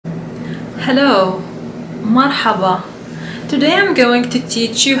Hello, marhaba. Today I'm going to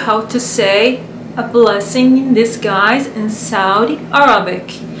teach you how to say a blessing in disguise in Saudi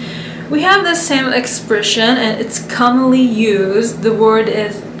Arabic. We have the same expression and it's commonly used. The word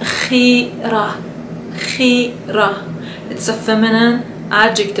is خيرة. خيرة. It's a feminine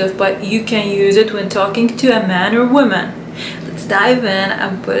adjective, but you can use it when talking to a man or woman. Let's dive in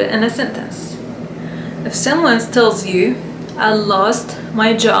and put it in a sentence. If someone tells you, I lost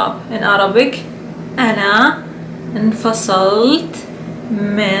my job, in Arabic, أنا انفصلت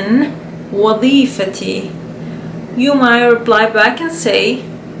من وظيفتي. You might reply back and say,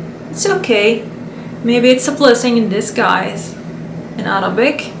 it's okay, maybe it's a blessing in disguise. In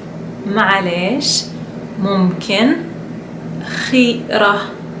Arabic, معلش, ممكن, خيرة.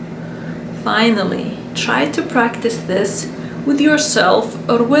 Finally, try to practice this with yourself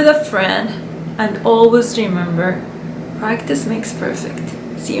or with a friend, and always remember, practice makes perfect.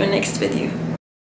 See you next video.